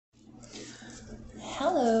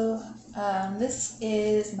This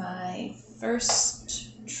is my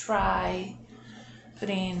first try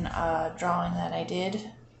putting a drawing that I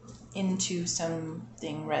did into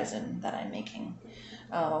something resin that I'm making.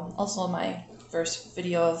 Also my first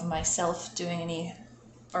video of myself doing any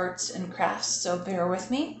arts and crafts, so bear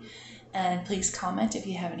with me, and please comment if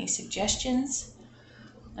you have any suggestions.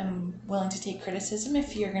 I'm willing to take criticism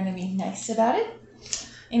if you're going to be nice about it.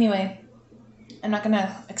 Anyway, I'm not going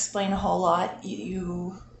to explain a whole lot.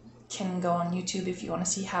 You can go on YouTube if you want to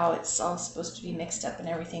see how it's all supposed to be mixed up and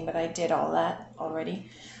everything, but I did all that already.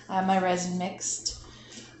 I have my resin mixed.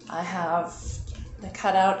 I have the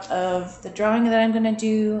cutout of the drawing that I'm going to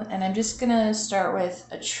do, and I'm just going to start with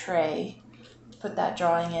a tray. Put that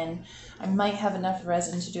drawing in. I might have enough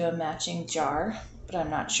resin to do a matching jar, but I'm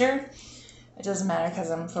not sure. It doesn't matter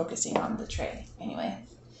because I'm focusing on the tray anyway.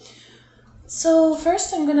 So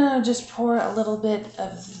first I'm gonna just pour a little bit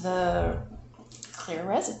of the clear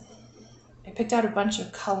resin. I picked out a bunch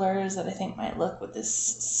of colors that I think might look with this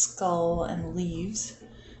skull and leaves.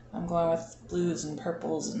 I'm going with blues and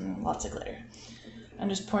purples and lots of glitter. I'm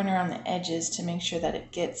just pouring around the edges to make sure that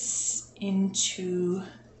it gets into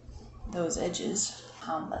those edges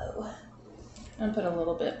combo. I'm gonna put a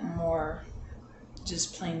little bit more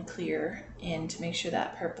just plain clear in to make sure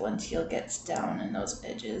that purple and teal gets down in those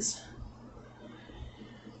edges.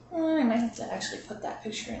 Well, I might have to actually put that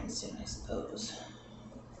picture in soon, I suppose.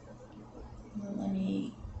 Let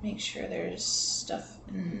me make sure there's stuff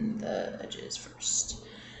in the edges first.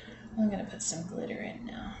 I'm gonna put some glitter in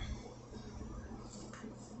now.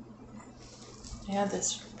 I have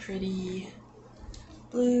this pretty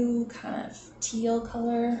blue kind of teal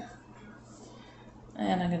color,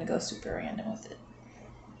 and I'm gonna go super random with it.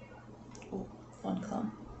 Ooh, one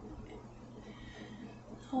clump.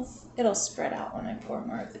 It'll spread out when I pour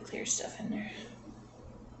more of the clear stuff in there.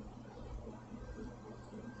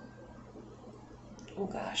 Oh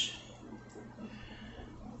gosh.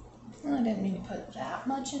 Well, I didn't mean to put that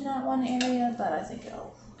much in that one area, but I think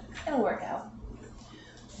it'll work out.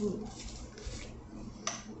 Ooh.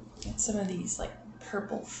 Get some of these like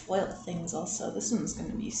purple foil things also. This one's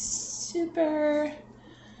gonna be super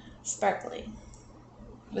sparkly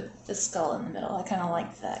with the skull in the middle. I kind of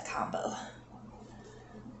like that combo.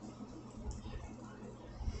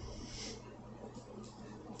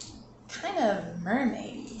 Kind of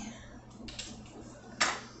mermaidy.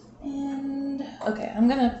 And okay, I'm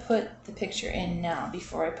gonna put the picture in now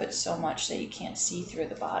before I put so much that you can't see through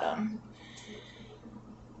the bottom.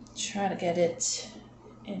 Try to get it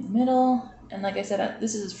in the middle. And like I said,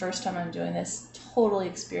 this is the first time I'm doing this, totally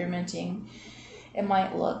experimenting. It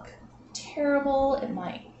might look terrible, it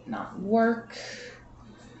might not work,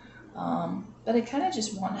 but I kind of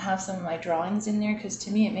just want to have some of my drawings in there because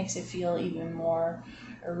to me it makes it feel even more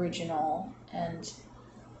original and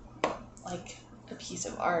like a piece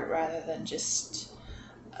of art rather than just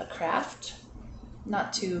a craft.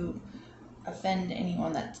 Not to offend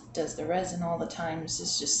anyone that does the resin all the time, this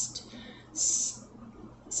is just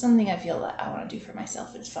something I feel that I want to do for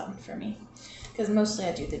myself. It's fun for me because mostly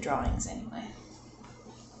I do the drawings anyway.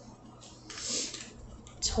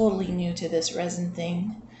 Totally new to this resin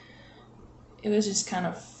thing. It was just kind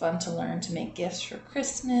of fun to learn to make gifts for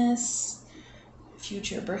Christmas.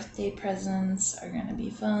 Future birthday presents are gonna be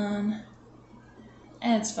fun.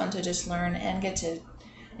 And it's fun to just learn and get to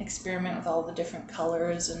experiment with all the different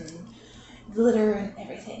colors and glitter and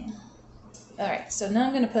everything. Alright, so now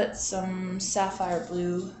I'm gonna put some sapphire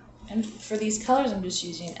blue. And for these colors I'm just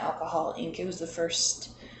using alcohol ink. It was the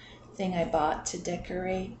first thing I bought to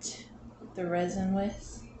decorate the resin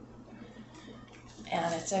with.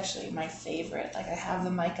 And it's actually my favorite. Like I have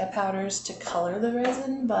the mica powders to color the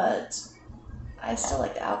resin, but I still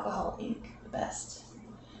like the alcohol ink the best.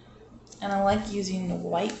 And I like using the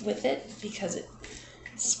white with it because it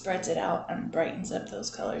spreads it out and brightens up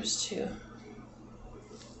those colors too.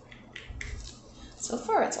 So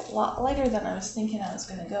far it's a lot lighter than I was thinking I was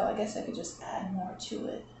going to go. I guess I could just add more to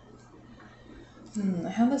it. I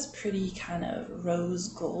have this pretty kind of rose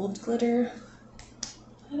gold glitter.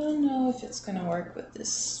 I don't know if it's going to work with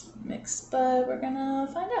this mix, but we're going to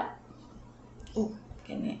find out. Ooh,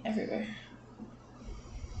 getting it everywhere.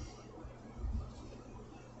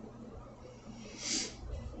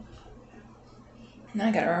 Now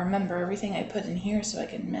I gotta remember everything I put in here so I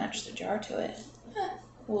can match the jar to it.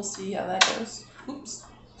 We'll see how that goes. Oops,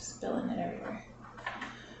 spilling it everywhere.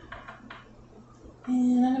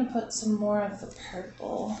 And I'm gonna put some more of the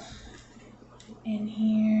purple in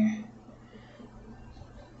here.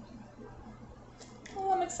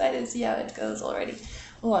 Oh, I'm excited to see how it goes already.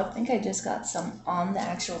 Oh, I think I just got some on the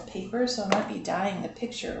actual paper, so I might be dyeing the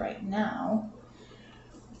picture right now.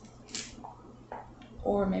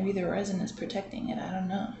 Or maybe the resin is protecting it, I don't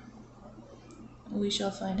know. We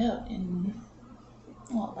shall find out in,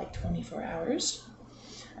 well, like 24 hours.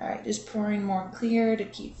 Alright, just pouring more clear to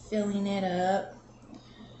keep filling it up.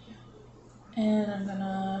 And I'm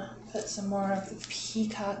gonna put some more of the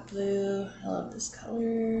peacock blue. I love this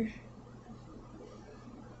color.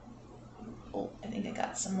 Oh, I think I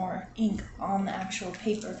got some more ink on the actual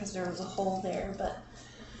paper because there was a hole there, but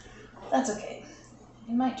that's okay.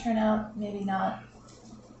 It might turn out, maybe not.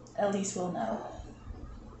 At least we'll know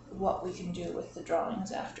what we can do with the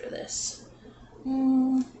drawings after this.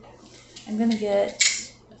 I'm gonna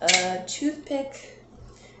get a toothpick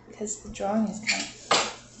because the drawing is kind of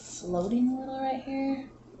floating a little right here.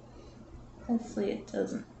 Hopefully it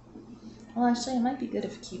doesn't. Well, actually, it might be good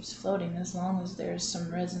if it keeps floating as long as there's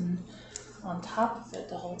some resin on top of it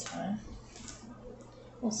the whole time.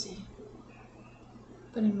 We'll see.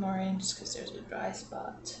 Putting more in just because there's a dry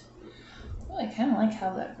spot. Oh, I kind of like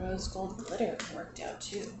how that rose gold glitter worked out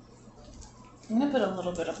too. I'm going to put a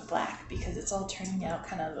little bit of black because it's all turning out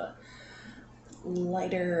kind of a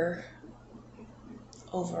lighter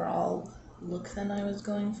overall look than I was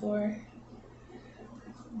going for.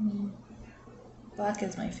 Black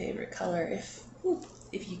is my favorite color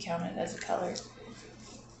if you count it as a color.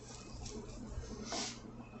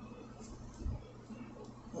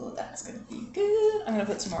 Oh, that's gonna be good. I'm gonna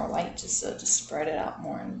put some more white just to spread it out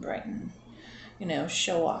more and brighten,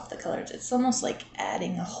 show off the colors. It's almost like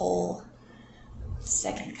adding a whole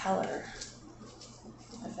second color,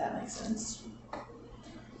 if that makes sense.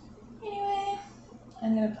 Anyway,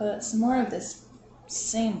 I'm gonna put some more of this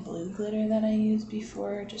same blue glitter that I used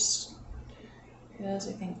before, just because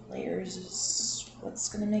I think layers is what's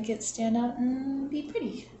gonna make it stand out and be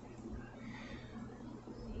pretty.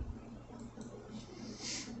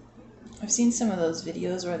 I've seen some of those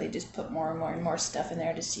videos where they just put more and more and more stuff in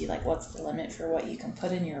there to see like what's the limit for what you can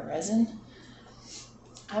put in your resin.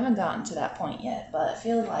 I haven't gotten to that point yet, but I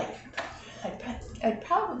feel like I'd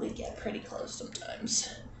probably get pretty close sometimes,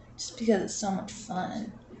 just because it's so much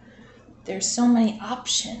fun. There's so many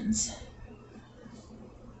options.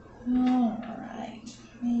 Alright,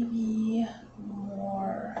 maybe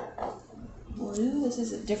more blue. This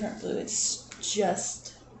is a different blue, it's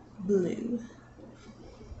just blue.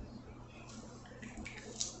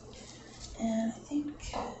 And I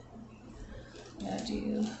think I'm gonna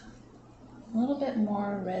do a little bit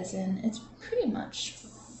more resin. It's pretty much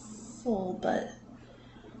full, but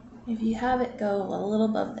if you have it go a little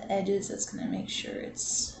above the edges, that's gonna make sure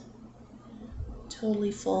it's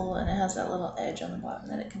totally full and it has that little edge on the bottom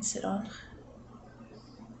that it can sit on.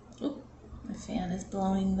 Oop, my fan is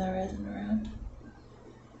blowing the resin around.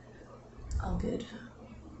 All good.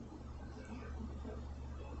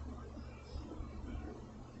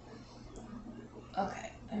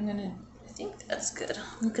 Okay, I think that's good.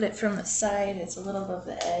 Look at it from the side, it's a little above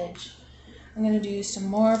the edge. I'm gonna do some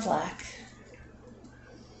more black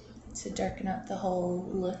to darken up the whole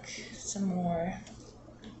look some more.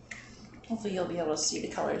 Hopefully you'll be able to see the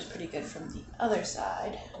colors pretty good from the other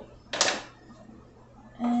side.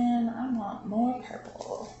 And I want more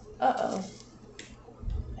purple. Uh-oh,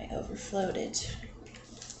 I overflowed it.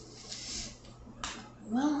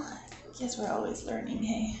 Well, I guess we're always learning,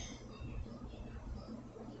 hey?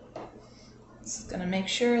 Just gonna make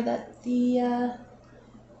sure that the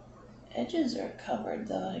edges are covered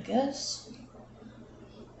though, I guess.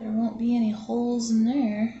 There won't be any holes in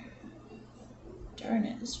there. Darn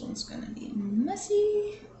it, this one's gonna be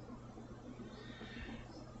messy.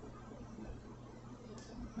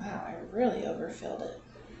 Wow, I really overfilled it.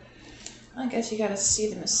 I guess you gotta see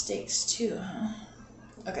the mistakes too, huh?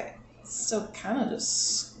 Okay, so kind of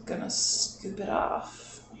just gonna scoop it off.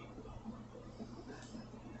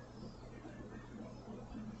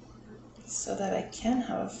 So that I can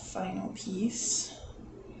have a final piece.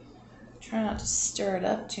 Try not to stir it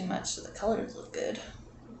up too much so the colors look good.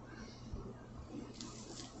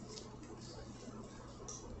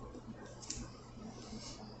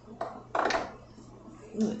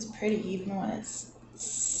 Ooh, it's pretty even when it's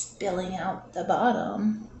spilling out the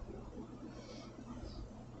bottom.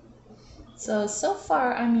 So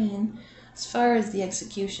far, I mean, as far as the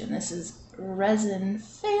execution, this is resin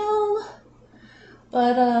fail,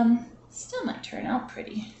 but still might turn out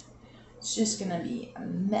pretty. It's just gonna be a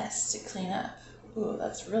mess to clean up. Ooh,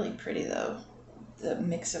 that's really pretty though, the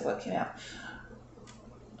mix of what came out.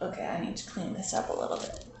 Okay, I need to clean this up a little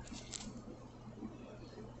bit.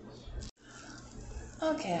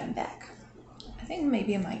 Okay, I'm back. I think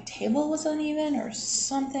maybe my table was uneven or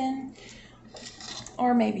something.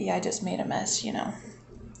 Or maybe I just made a mess, I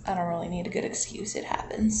don't really need a good excuse, it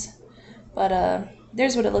happens. But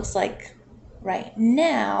there's what it looks like right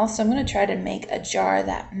now. So I'm going to try to make a jar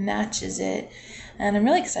that matches it. And I'm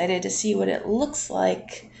really excited to see what it looks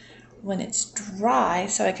like when it's dry,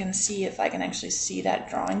 so I can see if I can actually see that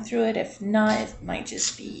drawing through it. If not, it might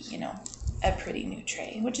just be, you know, a pretty new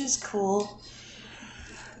tray, which is cool.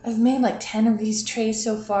 I've made like 10 of these trays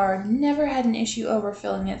so far, never had an issue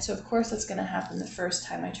overfilling it, so of course that's going to happen the first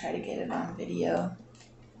time I try to get it on video.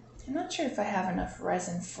 I'm not sure if I have enough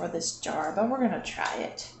resin for this jar, but we're going to try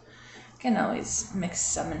it. I can always mix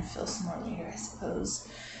some and fill some more later, I suppose.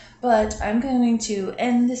 But I'm going to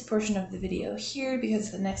end this portion of the video here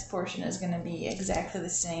because the next portion is going to be exactly the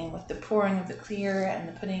same with the pouring of the clear and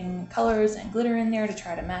the putting colors and glitter in there to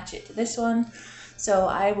try to match it to this one. So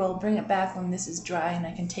I will bring it back when this is dry and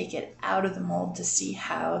I can take it out of the mold to see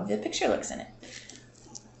how the picture looks in it.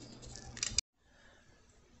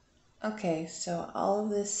 Okay, so all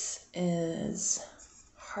of this is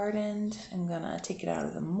hardened. I'm gonna take it out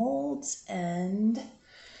of the molds and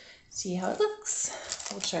see how it looks.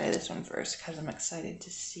 We'll try this one first because I'm excited to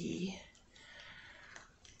see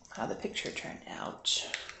how the picture turned out.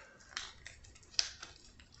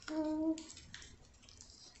 I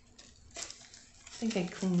think I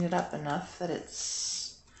cleaned it up enough that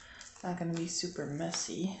it's not going to be super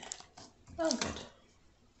messy. Oh, good.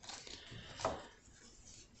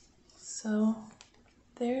 So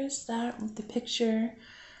there's that with the picture.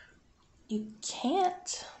 You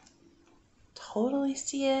can't totally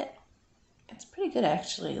see it. It's pretty good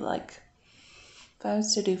actually. Like if I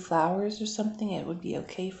was to do flowers or something, it would be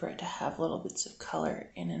okay for it to have little bits of color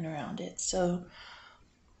in and around it. So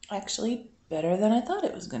actually better than I thought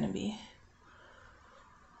it was going to be.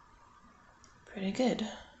 Pretty good.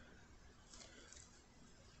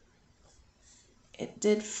 It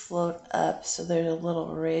did float up, so there's a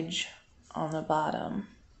little ridge on the bottom.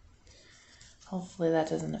 Hopefully that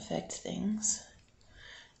doesn't affect things.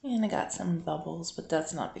 And I got some bubbles, but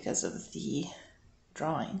that's not because of the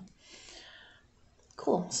drawing.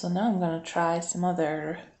 Cool, so now I'm going to try some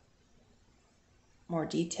other more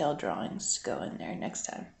detailed drawings to go in there next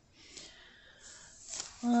time.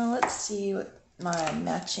 Well, let's see what my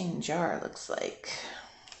matching jar looks like.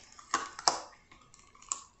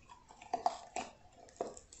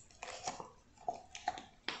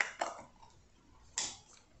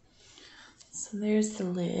 So there's the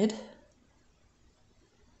lid.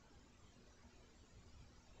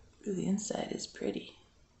 Ooh, the inside is pretty.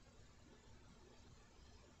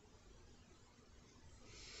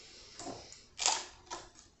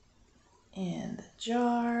 And the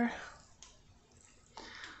jar.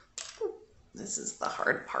 This is the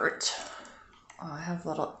hard part. Oh, I have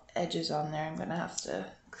little edges on there I'm gonna have to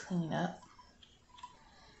clean up.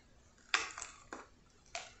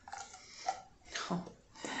 Oh.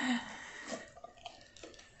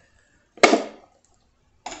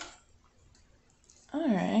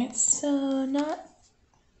 Alright, so not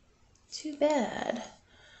too bad.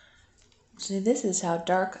 Actually, this is how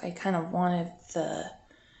dark I kind of wanted the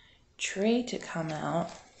tray to come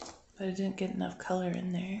out, but I didn't get enough color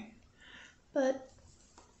in there. But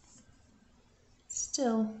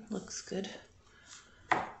still looks good.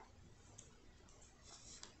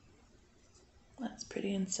 That's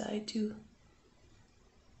pretty inside too.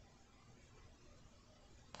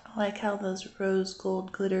 I like how those rose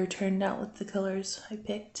gold glitter turned out with the colors I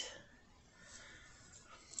picked.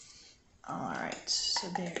 Alright, so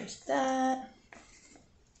there's that.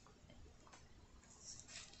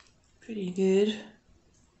 Pretty good.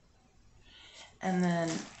 And then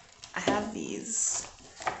I have these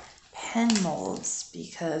pen molds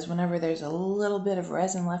because whenever there's a little bit of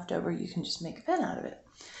resin left over, you can just make a pen out of it.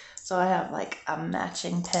 So I have like a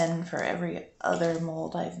matching pen for every other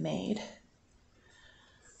mold I've made.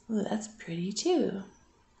 Ooh, that's pretty too.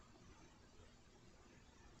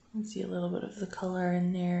 You can see a little bit of the color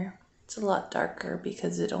in there. It's a lot darker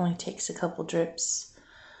because it only takes a couple drips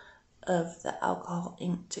of the alcohol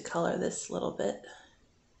ink to color this little bit.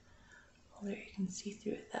 Well, there you can see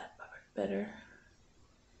through it that part better.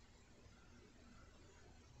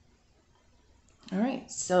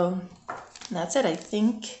 Alright, so that's it. I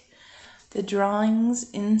think the drawings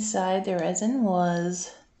inside the resin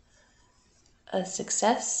was a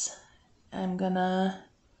success. I'm gonna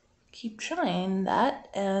keep trying that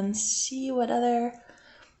and see what other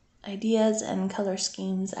ideas and color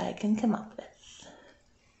schemes I can come up with.